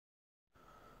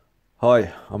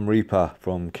Hi, I'm Reaper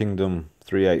from Kingdom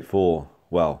 384.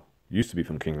 Well, used to be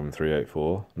from Kingdom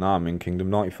 384. Now I'm in Kingdom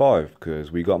 95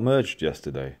 because we got merged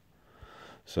yesterday.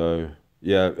 So,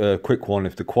 yeah, quick one.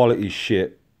 If the quality's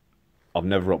shit, I've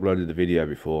never uploaded the video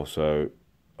before, so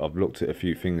I've looked at a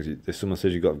few things. There's someone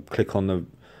says you've got to click on the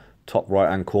top right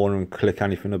hand corner and click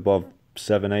anything above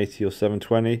 780 or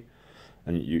 720,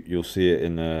 and you'll see it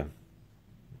in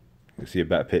you'll see a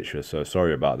better picture. So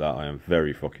sorry about that. I am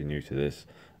very fucking new to this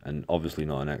and obviously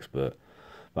not an expert.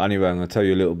 But anyway, I'm going to tell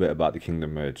you a little bit about the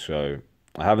kingdom merge. So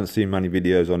I haven't seen many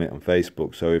videos on it on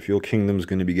Facebook. So if your kingdom's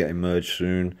going to be getting merged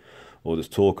soon, or there's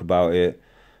talk about it,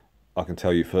 I can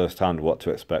tell you firsthand what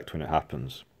to expect when it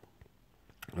happens.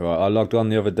 Right, I logged on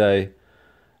the other day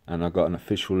and I got an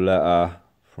official letter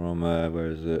from, where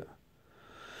is it?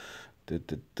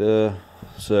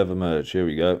 Server merge, here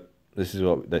we go. This is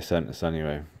what they sent us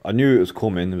anyway. I knew it was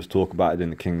coming, there was talk about it in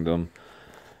the kingdom,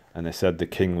 and they said the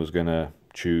king was going to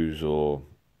choose or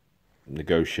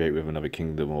negotiate with another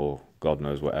kingdom or God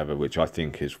knows whatever, which I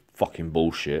think is fucking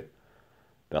bullshit.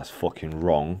 That's fucking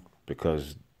wrong,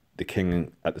 because the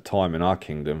king at the time in our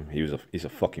kingdom, he's a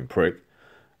fucking prick,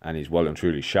 and he's well and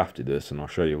truly shafted us, and I'll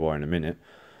show you why in a minute.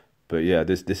 But yeah,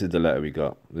 this is the letter we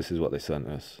got. This is what they sent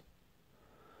us.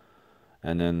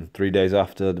 And then 3 days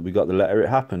after we got the letter, it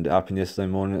happened. It happened yesterday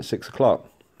morning at 6 o'clock.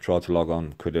 Tried to log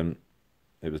on, couldn't.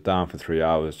 It was down for 3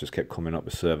 hours, just kept coming up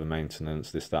with server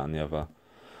maintenance, this, that and the other.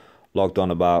 Logged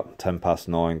on about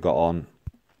 9:10, got on,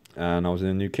 and I was in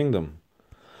a new kingdom.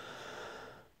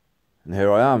 And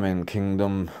here I am in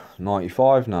Kingdom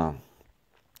 95 now.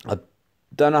 I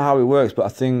don't know how it works, but I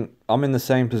think I'm in the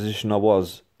same position I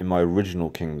was in my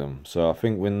original kingdom. So I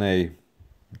think when they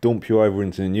dump you over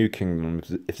into the new kingdom,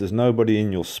 if there's nobody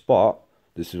in your spot,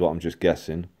 this is what I'm just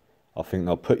guessing, I think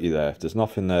they'll put you there. If there's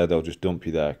nothing there, they'll just dump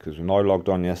you there. Because when I logged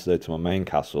on yesterday to my main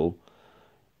castle,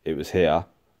 it was here,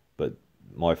 but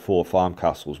my 4 farm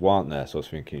castles weren't there. So I was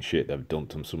thinking, shit, they've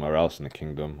dumped them somewhere else in the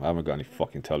kingdom. I haven't got any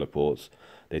fucking teleports.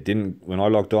 They didn't, when I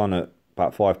logged on at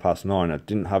about 9:05, I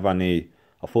didn't have any.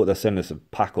 I thought they'd send us a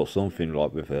pack or something,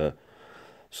 like with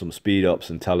some speed ups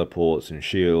and teleports and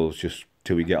shields, just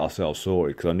till we get ourselves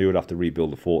sorted, because I knew I'd have to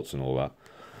rebuild the forts and all that.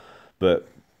 But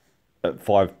at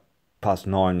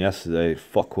 9:05 yesterday,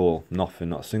 fuck all, nothing,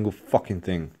 not a single fucking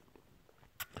thing.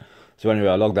 So anyway,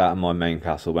 I logged out of my main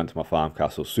castle, went to my farm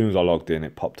castle. As soon as I logged in,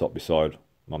 it popped up beside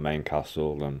my main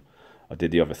castle, and I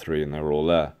did the other 3 and they were all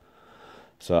there.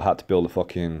 So I had to build the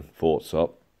fucking forts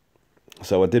up.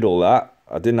 So I did all that.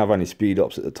 I didn't have any speed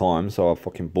ups at the time, so I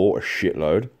fucking bought a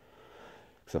shitload.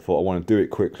 Because I thought I want to do it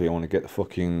quickly. I want to get the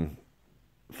fucking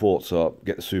forts up,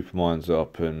 get the super mines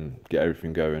up, and get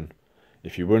everything going.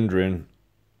 If you're wondering,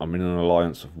 I'm in an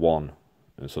alliance of 1.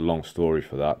 And it's a long story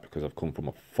for that, because I've come from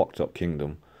a fucked up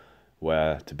kingdom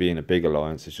where to be in a big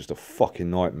alliance is just a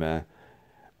fucking nightmare.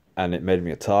 And it made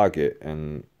me a target,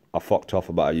 and I fucked off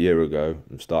about a year ago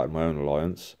and started my own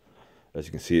alliance. As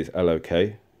you can see, it's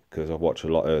LOK, because I've watched a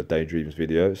lot of Daydream's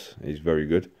videos. He's very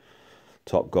good.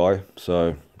 Top guy.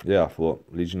 So, yeah, I thought,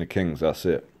 Legion of Kings, that's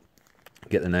it.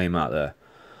 Get the name out there.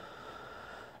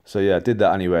 So, yeah, I did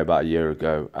that anyway about a year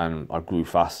ago, and I grew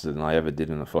faster than I ever did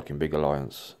in a fucking big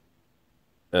alliance.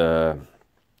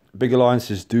 Big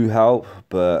alliances do help,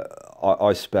 but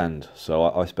I spend. So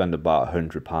I spend about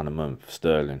 £100 a month,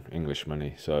 sterling, English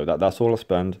money. So that's all I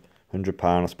spend,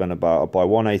 £100. I spend about, I buy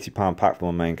one £80 pack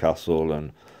for my main castle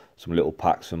and some little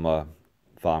packs for my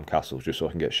farm castles, just so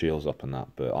I can get shields up and that.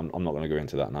 But I'm not going to go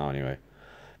into that now anyway.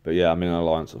 But yeah, I'm in an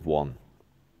alliance of 1.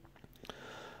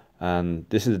 And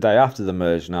this is the day after the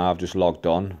merge now. I've just logged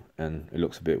on and it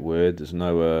looks a bit weird. There's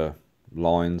no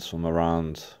lines from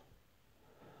around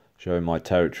showing my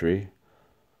territory.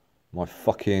 My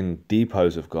fucking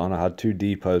depots have gone. I had 2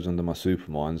 depots under my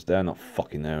super mines. They're not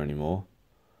fucking there anymore,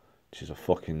 which is a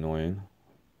fucking annoying.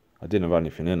 I didn't have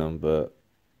anything in them, but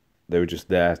they were just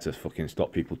there to fucking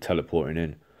stop people teleporting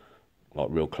in, like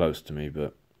real close to me,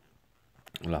 but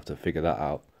we'll have to figure that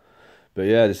out. But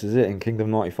yeah, this is it in Kingdom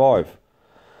 95.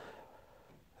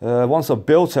 Once I've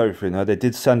built everything, though, they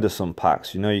did send us some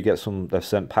packs. You know, you get some, they've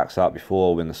sent packs out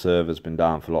before when the server's been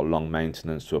down for a lot of long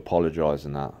maintenance to apologise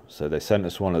and that. So they sent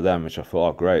us one of them, which I thought,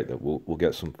 oh great, that we'll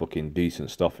get some fucking decent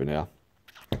stuff in here.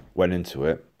 Went into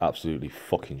it, absolutely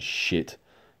fucking shit.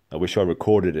 I wish I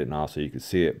recorded it now so you could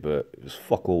see it, but it was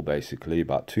fuck all basically.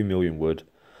 About 2 million wood,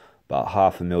 about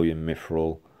 500,000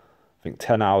 mithril, I think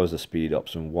 10 hours of speed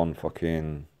ups and 1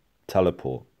 fucking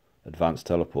teleport, advanced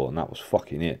teleport, and that was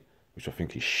fucking it. Which I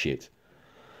think is shit.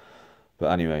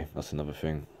 But anyway, that's another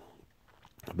thing.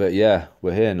 But yeah,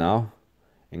 we're here now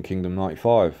in Kingdom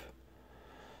 95,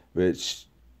 which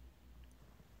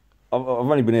I've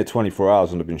only been here 24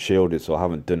 hours and I've been shielded, so I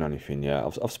haven't done anything yet.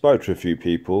 I've spoke to a few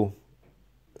people.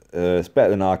 It's better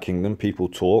than our kingdom. People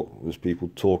talk. There's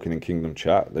people talking in kingdom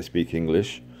chat. They speak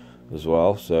English as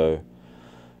well. So,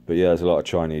 but yeah, there's a lot of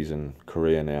Chinese and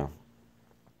Korean now.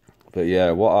 But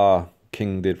yeah, what our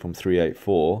king did from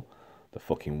 384, the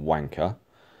fucking wanker.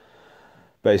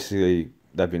 Basically,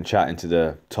 they've been chatting to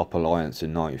the top alliance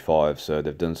in 95, so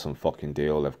they've done some fucking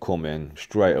deal. They've come in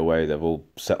straight away. They've all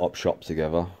set up shop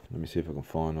together. Let me see if I can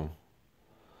find them.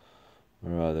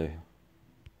 Where are they?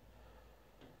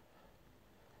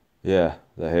 Yeah,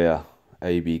 they're here.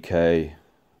 ABK.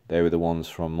 They were the ones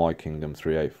from my kingdom,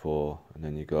 384. And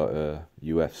then you got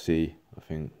UFC, I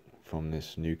think, from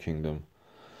this new kingdom.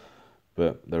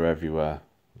 But they're everywhere.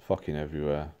 Fucking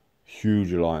everywhere.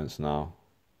 Huge alliance now.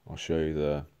 I'll show you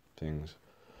the things.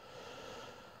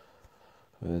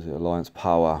 Where's it? Alliance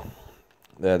power.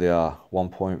 There they are.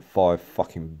 1.5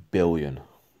 fucking billion.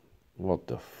 What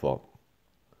the fuck?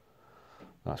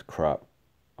 That's crap.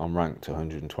 I'm ranked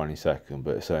 122nd,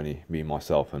 but it's only me,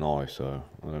 myself and I, so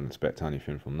I don't expect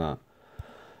anything from that.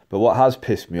 But what has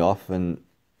pissed me off, and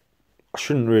I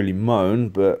shouldn't really moan,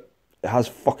 but it has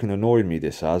fucking annoyed me,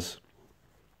 this has.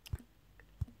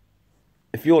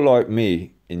 If you're like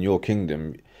me in your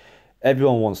kingdom,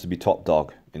 everyone wants to be top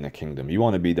dog in their kingdom. You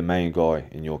want to be the main guy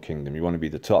in your kingdom. You want to be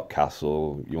the top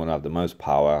castle. You want to have the most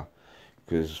power,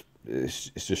 because it's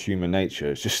just human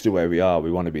nature. It's just the way we are.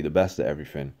 We want to be the best at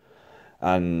everything.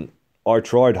 And I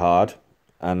tried hard,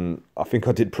 and I think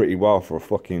I did pretty well for a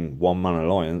fucking one-man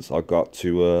alliance. I got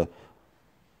to,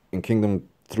 in Kingdom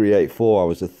 384, I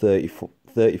was the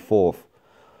 34th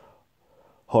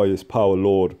highest power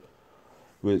lord,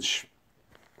 which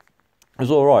was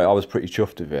alright. I was pretty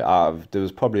chuffed with it. There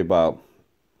was probably about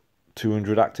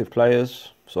 200 active players,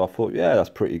 so I thought, yeah, that's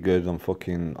pretty good.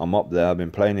 I'm up there. I've been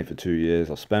playing it for 2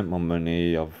 years. I've spent my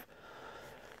money. I've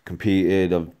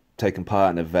competed. I've taken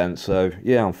part in events. So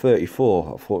yeah, I'm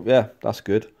 34. I thought, yeah, that's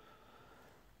good.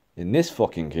 In this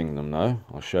fucking kingdom, though,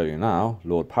 I'll show you now.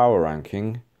 Lord Power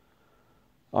ranking.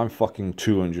 I'm fucking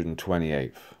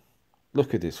 228th.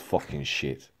 Look at this fucking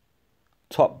shit.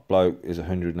 Top bloke is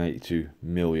 182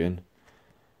 million.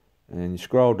 And then you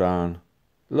scroll down.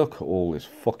 Look at all this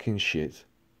fucking shit.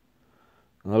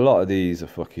 And a lot of these are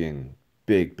fucking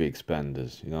big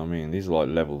spenders. You know what I mean? These are like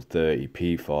level 30,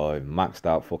 P5, maxed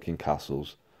out fucking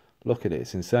castles. Look at it,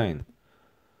 it's insane.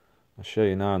 I'll show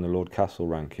you now in the Lord Castle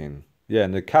ranking. Yeah,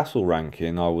 in the castle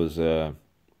ranking, I was, what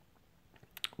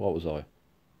was I?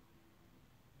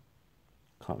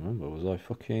 Can't remember, was I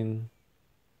fucking,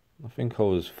 I think I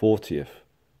was 40th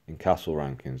in castle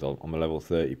rankings. I'm a level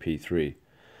 30 P3.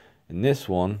 In this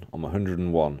one, I'm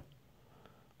 101.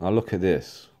 Now look at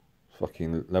this,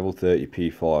 fucking level 30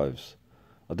 P5s.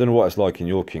 I don't know what it's like in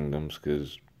your kingdoms,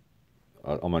 because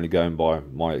I'm only going by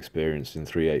my experience in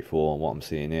 384 and what I'm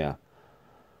seeing here.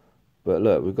 But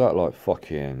look, we've got like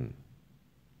fucking...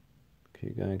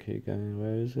 Keep going,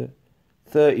 where is it?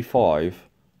 35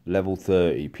 level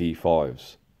 30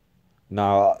 P5s.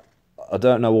 Now, I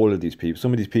don't know all of these people.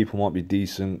 Some of these people might be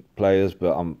decent players,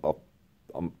 but I'm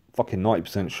fucking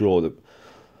 90% sure that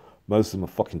most of them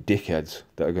are fucking dickheads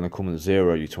that are going to come and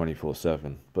zero you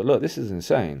 24/7. But look, this is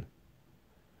insane.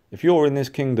 If you're in this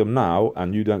kingdom now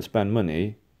and you don't spend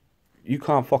money, you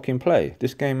can't fucking play.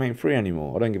 This game ain't free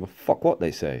anymore. I don't give a fuck what they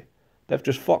say. They've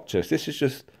just fucked us. This is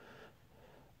just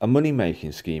a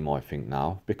money-making scheme, I think,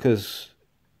 now. Because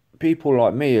people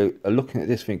like me are looking at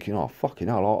this thinking, oh, fucking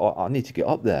hell, I need to get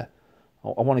up there.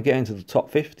 I want to get into the top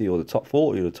 50 or the top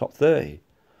 40 or the top 30.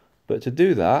 But to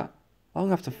do that, I'm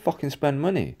going to have to fucking spend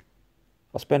money.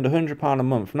 I spend £100 a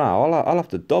month now. I'll have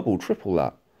to double, triple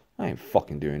that. I ain't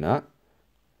fucking doing that.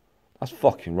 That's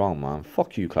fucking wrong, man.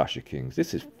 Fuck you, Clash of Kings.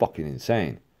 This is fucking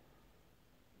insane.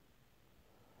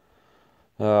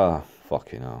 Ah,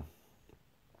 fucking hell.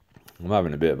 I'm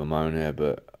having a bit of a moan here,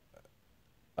 but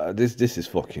this is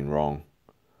fucking wrong.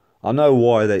 I know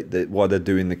why why they're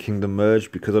doing the kingdom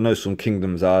merge, because I know some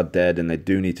kingdoms are dead and they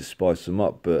do need to spice them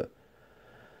up, but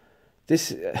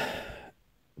this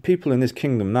people in this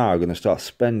kingdom now are going to start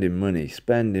spending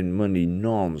money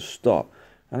non-stop,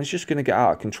 and it's just going to get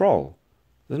out of control.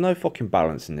 There's no fucking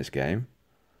balance in this game.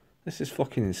 This is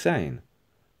fucking insane.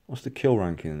 What's the kill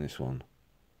ranking in this one?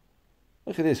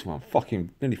 Look at this one.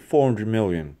 Fucking nearly 400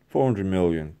 million, 400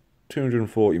 million,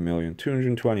 240 million,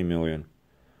 220 million.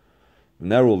 And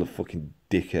they're all the fucking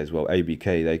dickheads. Well,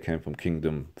 ABK, they came from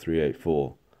Kingdom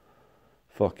 384.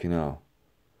 Fucking hell.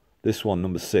 This one,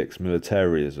 number 6,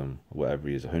 militarism, whatever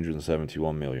he is,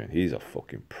 171 million. He's a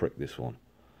fucking prick, this one.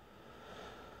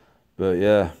 But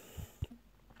yeah,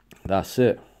 that's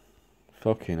it.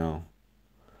 Fucking hell.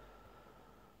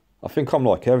 I think I'm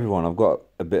like everyone. I've got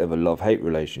a bit of a love-hate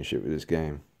relationship with this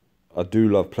game. I do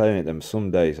love playing it. Them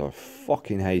some days I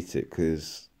fucking hate it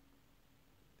because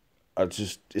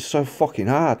it's so fucking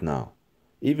hard now.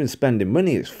 Even spending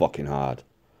money is fucking hard.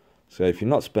 So if you're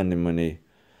not spending money,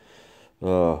 I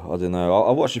don't know.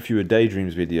 I watched a few of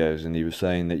Daydream's videos and he was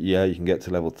saying that, yeah, you can get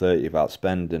to level 30 without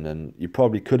spending, and you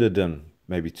probably could have done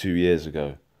maybe 2 years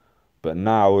ago. But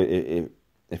now,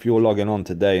 if you're logging on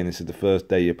today and this is the first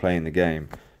day you're playing the game,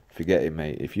 forget it,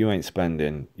 mate. If you ain't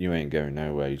spending, you ain't going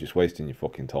nowhere. You're just wasting your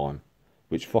fucking time,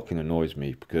 which fucking annoys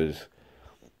me because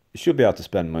you should be able to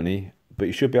spend money, but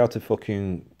you should be able to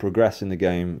fucking progress in the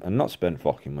game and not spend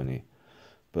fucking money.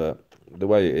 But the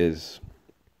way it is,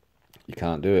 you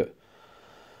can't do it.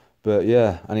 But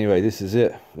yeah, anyway, this is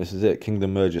it. This is it.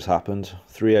 Kingdom Merge has happened.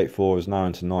 384 is now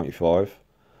into 95,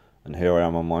 and here I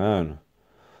am on my own.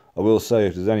 I will say,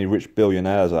 if there's any rich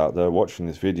billionaires out there watching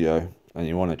this video and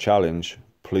you want a challenge,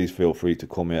 please feel free to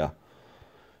come here.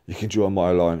 You can join my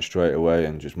alliance straight away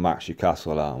and just max your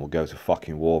castle out and we'll go to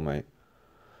fucking war, mate.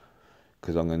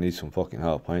 Because I'm going to need some fucking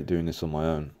help. I ain't doing this on my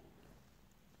own.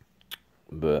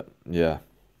 But yeah,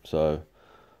 so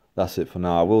that's it for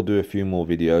now. I will do a few more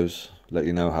videos, let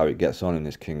you know how it gets on in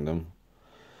this kingdom.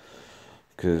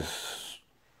 Because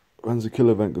when's the kill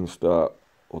event going to start?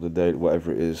 Or the date,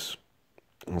 whatever it is.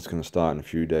 That's going to start in a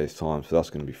few days' time. So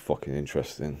that's going to be fucking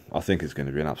interesting. I think it's going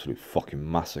to be an absolute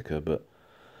fucking massacre. But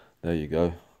there you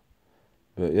go.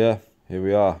 But yeah, here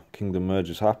we are. Kingdom Merge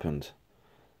has happened.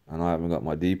 And I haven't got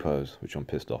my depots, which I'm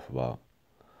pissed off about.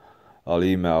 I'll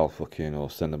email fucking or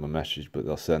send them a message, but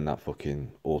they'll send that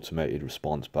fucking automated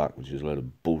response back, which is a load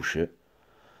of bullshit.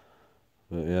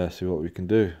 But yeah, see what we can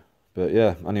do. But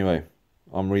yeah, anyway,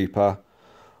 I'm Reaper.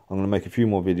 I'm going to make a few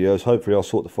more videos. Hopefully I'll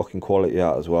sort the fucking quality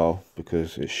out as well,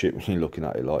 because it's shit when you're looking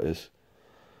at it like this.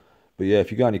 But yeah,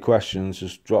 if you got any questions,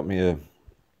 just give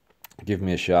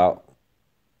me a shout.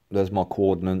 There's my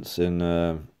coordinates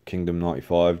in Kingdom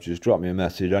 95. Just drop me a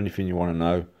message, anything you want to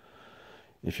know.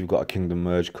 If you've got a Kingdom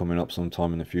Merge coming up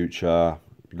sometime in the future,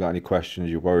 if you've got any questions,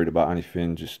 you're worried about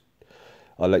anything,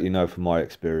 I'll let you know from my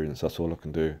experience. That's all I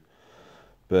can do.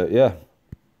 But yeah,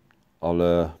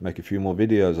 I'll make a few more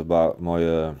videos about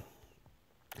my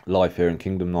life here in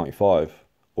Kingdom 95.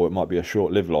 Or it might be a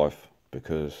short-lived life,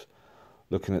 because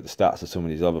looking at the stats of some of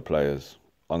these other players,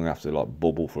 I'm going to have to like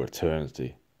bubble for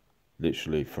eternity.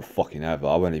 Literally for fucking ever.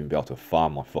 I won't even be able to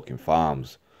farm my fucking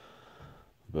farms.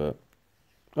 But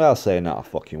well, saying that, I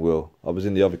fucking will. I was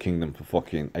in the other kingdom for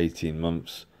fucking 18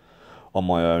 months on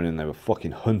my own, and they were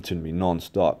fucking hunting me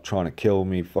non-stop, trying to kill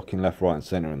me fucking left, right and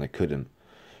centre, and they couldn't,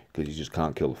 because you just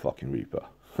can't kill the fucking Reaper.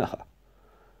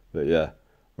 But yeah,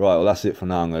 right, well that's it for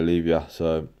now. I'm going to leave you,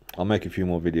 so I'll make a few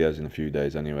more videos in a few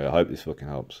days anyway. I hope this fucking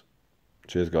helps.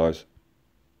 Cheers, guys.